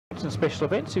Stocks and Special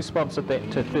Events, who sponsored that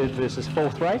third versus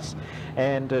fourth race,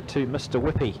 and to Mr.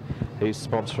 Whippy, who's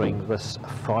sponsoring this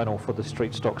final for the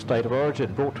Street Stock State of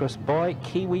Origin, brought to us by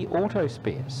Kiwi Auto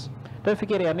Spares. Don't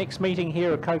forget, our next meeting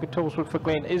here at Koken Tools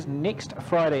WoodfordGlen is next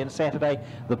Friday and Saturday,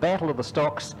 the Battle of the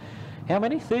Stocks. How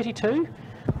many? 32?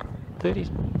 30,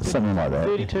 something like that.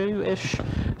 32-ish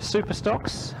super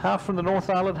stocks, half from the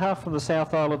North Island, half from the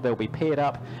South Island. They'll be paired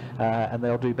up and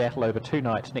they'll do battle over 2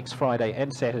 nights, next Friday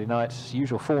and Saturday nights,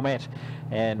 usual format,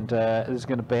 and there's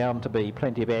going to bound to be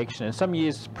plenty of action. In some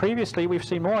years previously, we've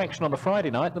seen more action on the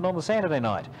Friday night than on the Saturday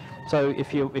night. So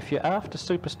if you're after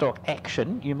super stock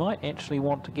action, you might actually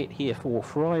want to get here for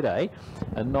Friday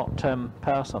and not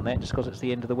pass on that just because it's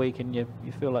the end of the week and you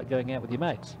feel like going out with your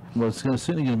mates. Well, it's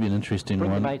certainly going to be an interesting Bring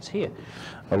one. your mates here.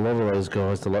 A lot of those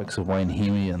guys, the likes of Wayne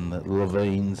Hemi and the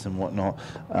Levines and whatnot,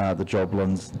 the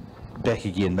Joblins, back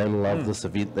again. They love this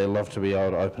event. They love to be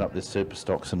able to open up their super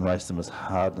stocks and race them as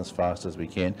hard and as fast as we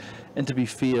can. And to be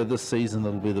fair, this season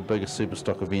it'll be the biggest super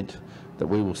stock event that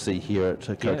we will see here at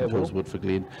Koken Tools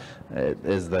WoodfordGlen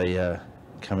as they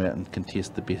come out and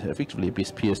contest the effectively a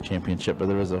best pairs championship. But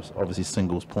there is obviously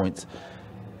singles points.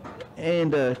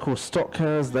 And of course, stock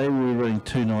cars, they will be running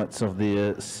 2 nights of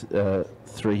their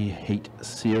 3-heat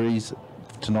series.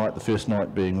 Tonight, the first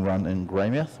night being run in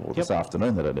Greymouth, or this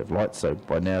afternoon. They don't have lights, so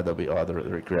by now they'll be either at the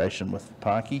recreation with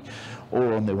Parky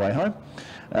or on their way home.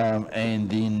 And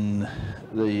then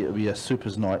there'll be a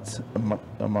Supers nights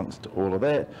amongst all of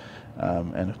that.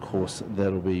 And of course,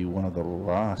 that'll be one of the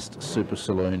last Super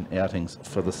Saloon outings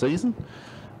for the season.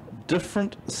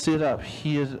 Different setup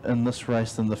here in this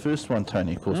race than the first one,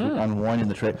 Tony. Of course, we're unwinding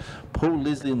the track. Paul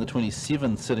Leslie in the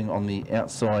 27 sitting on the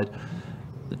outside.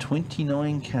 The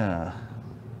 29 car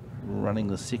running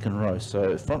the second row.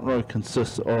 So front row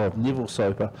consists of Neville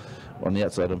Soper on the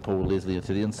outside and Paul Leslie.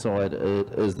 To the inside it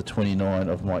is the 29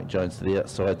 of Mike Jones. To the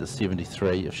outside the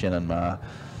 73 of Shannon Maher.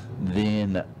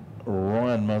 Then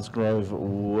Ryan Musgrove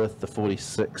with the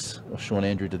 46 of Sean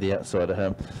Andrew to the outside of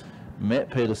him.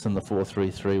 Matt Peterson the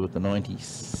 433 with the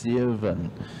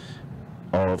 97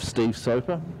 of Steve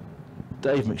Soper.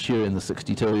 Dave McSherry in the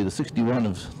 62, the 61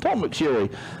 of Tom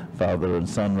McSherry, father and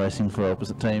son racing for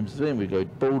opposite teams. Then we go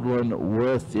Baldwin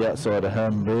with the outside of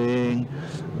him being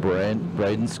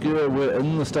Braden Skewer. We're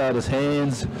in the starter's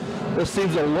hands. This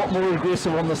seems a lot more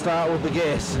aggressive on the start with the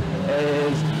gas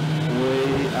as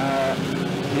we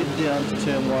head down to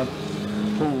turn 1.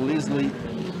 Paul Leslie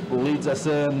leads us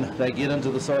in. They get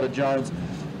into the side of Jones.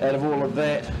 Out of all of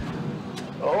that,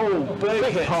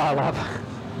 big pile up.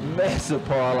 Massive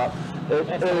pile up.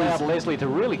 It allowed Leslie to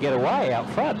really get away out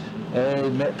front.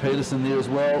 And Matt Peterson there as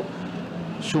well.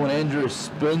 Sean Andrews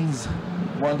spins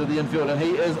one to the infield and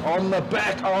he is on the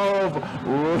back of...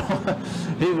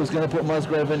 he was going to put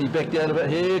Musgrove in, he backed out of it.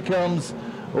 Here comes...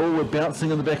 we're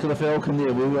bouncing in the back of the Falcon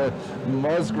there. We were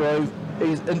Musgrove,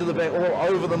 he's into the back all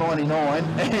over the 99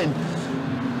 and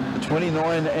the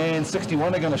 29 and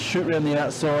 61 are going to shoot around the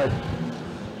outside.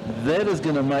 That is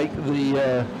going to make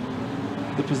the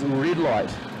red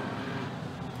light.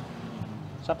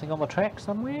 Something on the track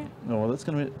somewhere? No, well, that's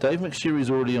going to be... Dave McSherry's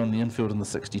already on the infield in the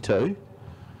 62.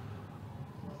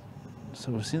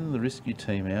 So we're sending the rescue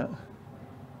team out.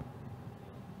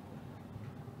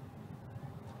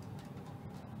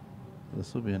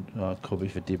 This will be could be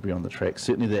for debris on the track.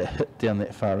 Certainly that hit down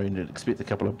that far end, you'd expect a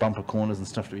couple of bumper corners and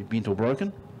stuff to be bent or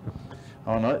broken.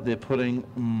 Oh no, they're putting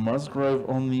Musgrove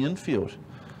on the infield.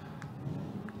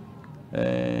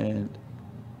 And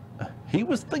he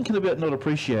was thinking about not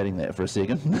appreciating that for a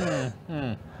second.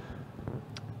 Not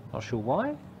sure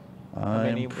why.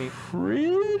 I'm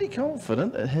pretty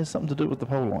confident it has something to do with the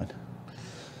pole line.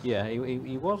 Yeah,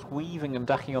 he was weaving and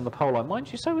ducking on the pole line.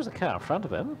 Mind you, so was the car in front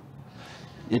of him.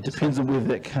 It depends on whether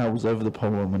that car was over the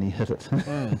pole line when he hit it.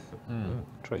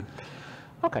 True.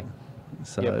 Okay.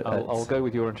 So yep, I'll go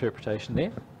with your interpretation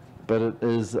there. But it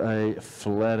is a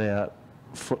flat-out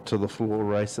foot-to-the-floor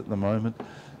race at the moment.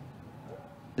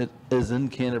 It is in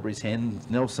Canterbury's hands.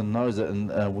 Nelson knows it,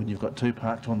 and when you've got 2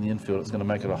 parked on the infield, it's going to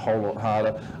make it a whole lot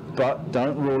harder. But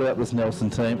don't rule out this Nelson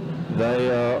team. They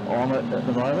are on it at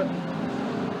the moment.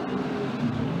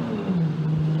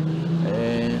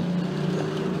 And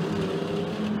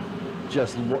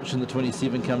just watching the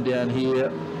 27 come down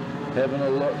here, having a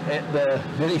look at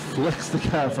and he flicks the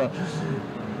car in front.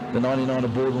 The 99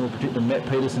 of Baldwin will protect him. Matt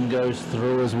Peterson goes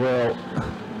through as well.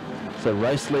 So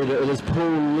race leader, it is Paul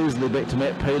Leslie back to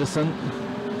Matt Peterson.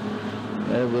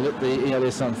 We'll let the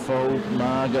ELS unfold.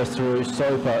 Maher goes through.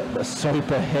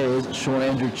 Soper has Sean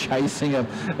Andrew chasing him,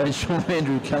 and Sean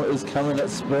Andrew is coming at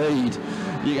speed.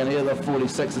 You can hear the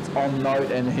 46, it's on note,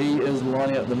 and he is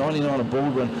lining up. The 99 of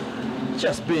Baldwin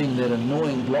just being that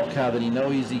annoying block car that he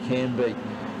knows he can be.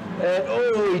 And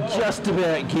oh, he just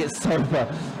about gets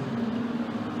over.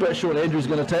 But Sean Andrews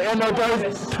going to take, and they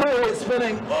both pirouette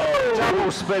spinning. Oh!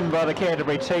 Double spin by the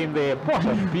Canterbury team there. What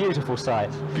a beautiful sight.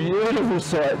 Beautiful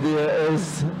sight there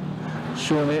is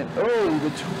Sean Andrews. Oh,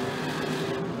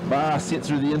 the bar set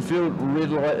through the infield.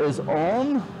 Red light is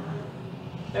on.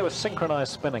 That was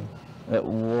synchronised spinning. It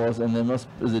was, and there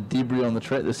is a debris on the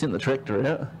track. They sent the tractor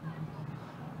out.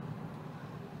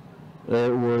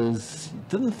 It was,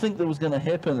 didn't think that was going to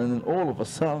happen, and then all of a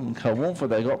sudden, Kawamfa,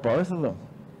 they got both of them.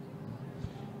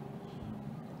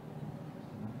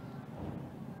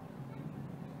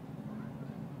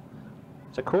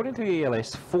 So according to the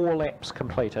ELS, 4 laps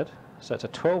completed. So it's a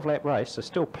 12-lap race. There's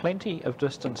still plenty of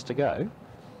distance to go.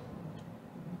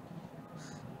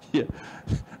 Yeah,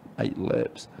 8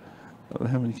 laps.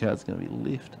 How many cars are going to be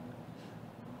left?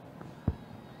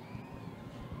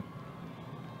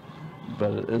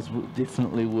 But it is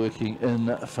definitely working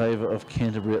in favour of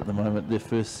Canterbury at the moment. They're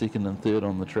first, second and third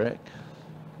on the track.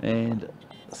 And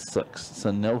 6. So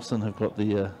Nelson have got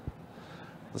the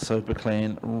Super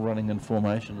Clan running in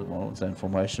formation. Well, I won't say in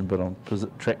formation, but on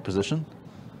track position.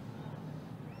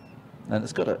 And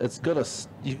it's got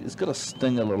to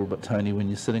sting a little bit, Tony, when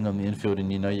you're sitting on the infield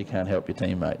and you know you can't help your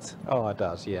teammates. Oh, it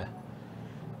does, yeah.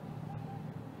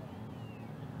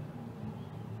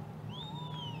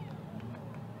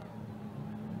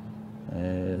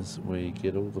 As we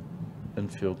get all the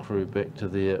infield crew back to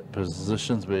their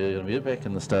positions, we're going to be back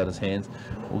in the starters' hands.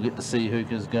 We'll get to see who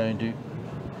is going to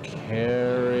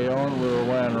carry on. We're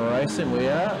away on racing. We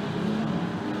are.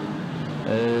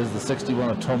 Is the 61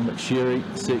 of Tom McSherry.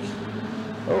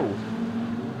 Oh,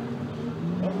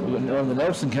 we've got on the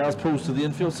Nelson cars pulls to the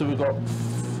infield, so we've got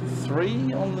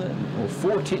 3 on the, or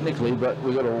 4 technically, but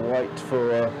we've got to wait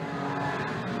for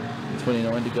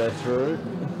 29 to go through.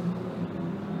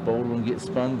 Baldwin gets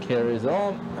spun, carries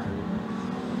on.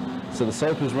 So the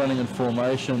Soper's running in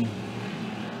formation.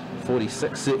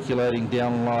 46 circulating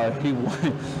down low.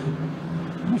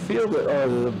 You feel that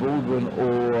either the Baldwin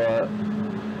or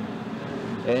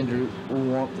Andrew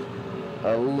want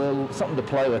a little something to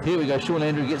play with. Here we go. Sean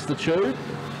Andrew gets the tube,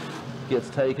 gets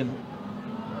taken,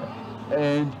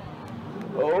 and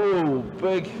oh,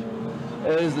 big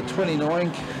as the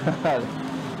 29 car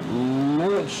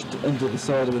launched into the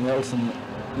side of the Nelson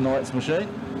Knights machine.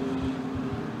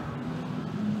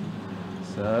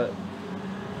 So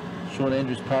Sean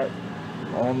Andrews parked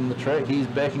on the track. He's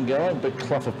back and going. Big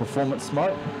cluff of performance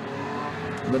smoke.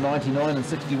 The 99 and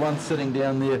 61 sitting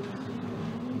down there.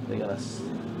 They're going to.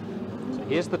 So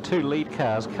here's the 2 lead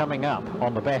cars coming up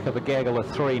on the back of the gaggle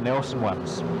of 3 Nelson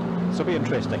ones. This will be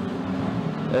interesting.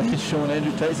 And Sean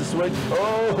Andrew takes a swing.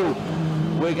 Oh,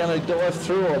 we're going to dive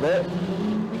through all that.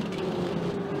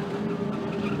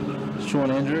 Sean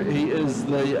Andrew, he is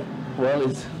the, well,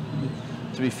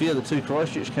 to be fair, the 2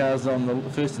 Christchurch cars on the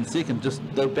first and second, just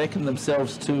they're backing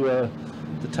themselves to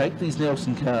take these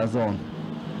Nelson cars on.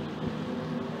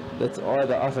 That's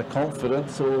either utter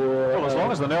confidence or... Well, as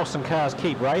long as the Nelson cars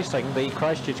keep racing, the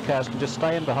Christchurch cars can just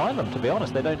stay in behind them, to be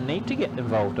honest. They don't need to get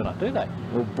involved in it, do they?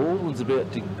 Well, Baldwin's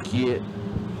about to get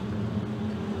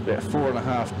about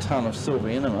 4.5 tonne of silver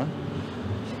enema.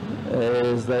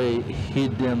 As they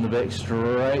head down the back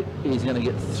straight, he's going to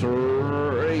get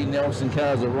 3 Nelson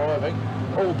cars arriving,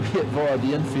 albeit via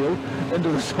the infield, into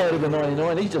the side of the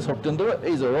 99. He's just hooked into it.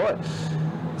 He's all right.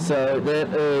 So that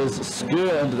is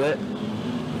Skur into that,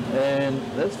 and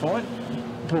that's fine.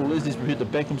 Paul Leslie's prepared to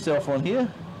back himself on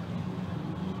here.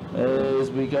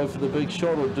 As we go for the big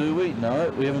shot, or do we? No,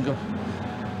 we haven't got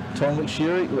Tom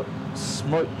McSherry. Look,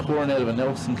 smoke pouring out of a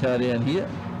Nelson car down here.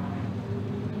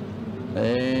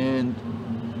 And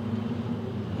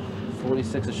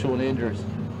 46 of Sean Andrews.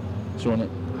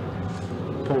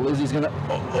 Paul Leslie's going to...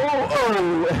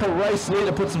 Oh, a race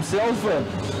leader puts himself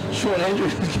in. Sean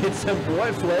Andrews gets him.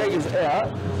 White flag is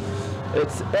out.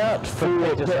 It's out for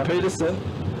Matt Peterson.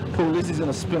 Paul Leslie's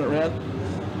going to spin it around.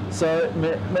 So,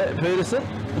 Matt Peterson.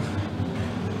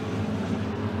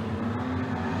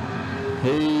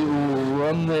 He will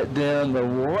run that down. The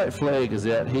white flag is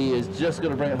out. He is just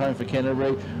going to bring it home for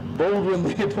Canterbury. Baldwin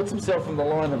there puts himself in the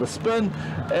line of the spin,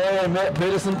 and Matt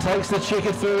Peterson takes the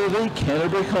checkered for the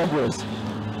Canterbury Cobras.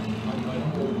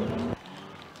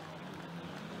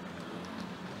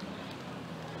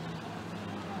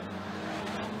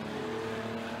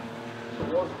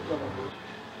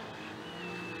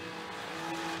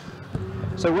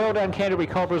 So well done Canterbury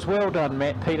Cobras, well done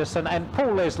Matt Peterson and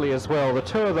Paul Leslie as well. The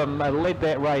 2 of them led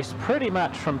that race pretty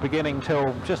much from beginning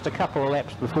till just a couple of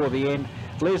laps before the end.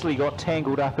 Leslie got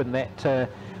tangled up in that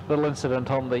little incident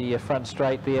on the front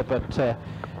straight there, but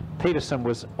Peterson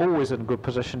was always in good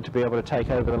position to be able to take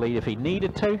over the lead if he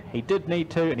needed to. He did need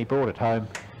to, and he brought it home.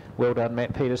 Well done,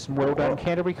 Matt Peterson. Well done,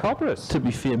 Canterbury Cobras. To be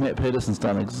fair, Matt Peterson's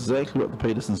done exactly what the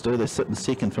Petersons do. They sit in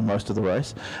second for most of the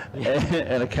race,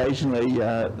 and occasionally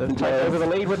take over the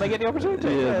lead when they get the opportunity.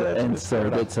 So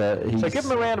give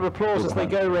them a round of applause as they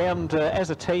go around as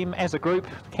a team, as a group.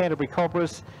 Canterbury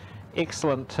Cobras,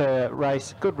 excellent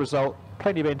race, good result,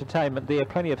 plenty of entertainment there,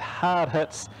 plenty of hard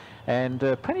hits, and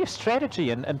plenty of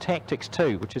strategy and tactics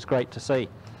too, which is great to see.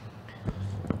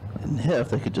 And how if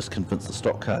they could just convince the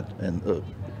stock car and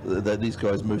that these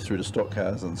guys move through to stock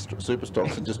cars and super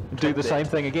stocks and just do the same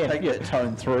thing again. Take that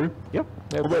tone through. Yep.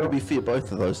 Although to be fair,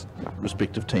 both of those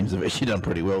respective teams have actually done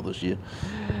pretty well this year.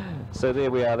 So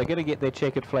there we are. They're going to get their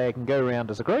checkered flag and go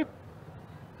around as a group.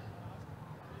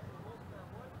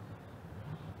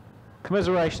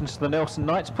 Commiserations to the Nelson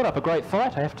Knights. Put up a great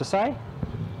fight, I have to say.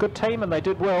 Good team, and they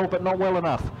did well, but not well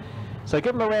enough. So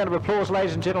give them a round of applause,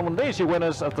 ladies and gentlemen. There's your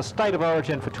winners of the State of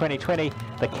Origin for 2020,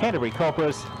 the Canterbury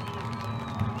Cobras.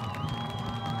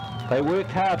 They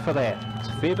worked hard for that. It's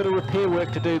a fair bit of repair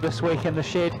work to do this week in the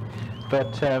shed,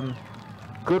 but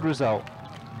good result.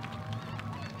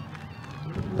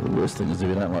 The worst thing is if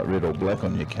you don't like red or black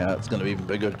on your car, it's going to be an even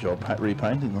bigger job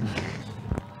repainting them.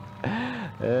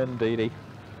 Indeedy.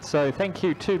 So thank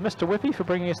you to Mr. Whippy for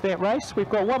bringing us that race. We've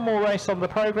got one more race on the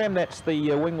program. That's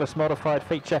the wingless modified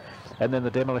feature, and then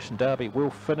the Demolition Derby will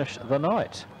finish the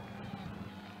night.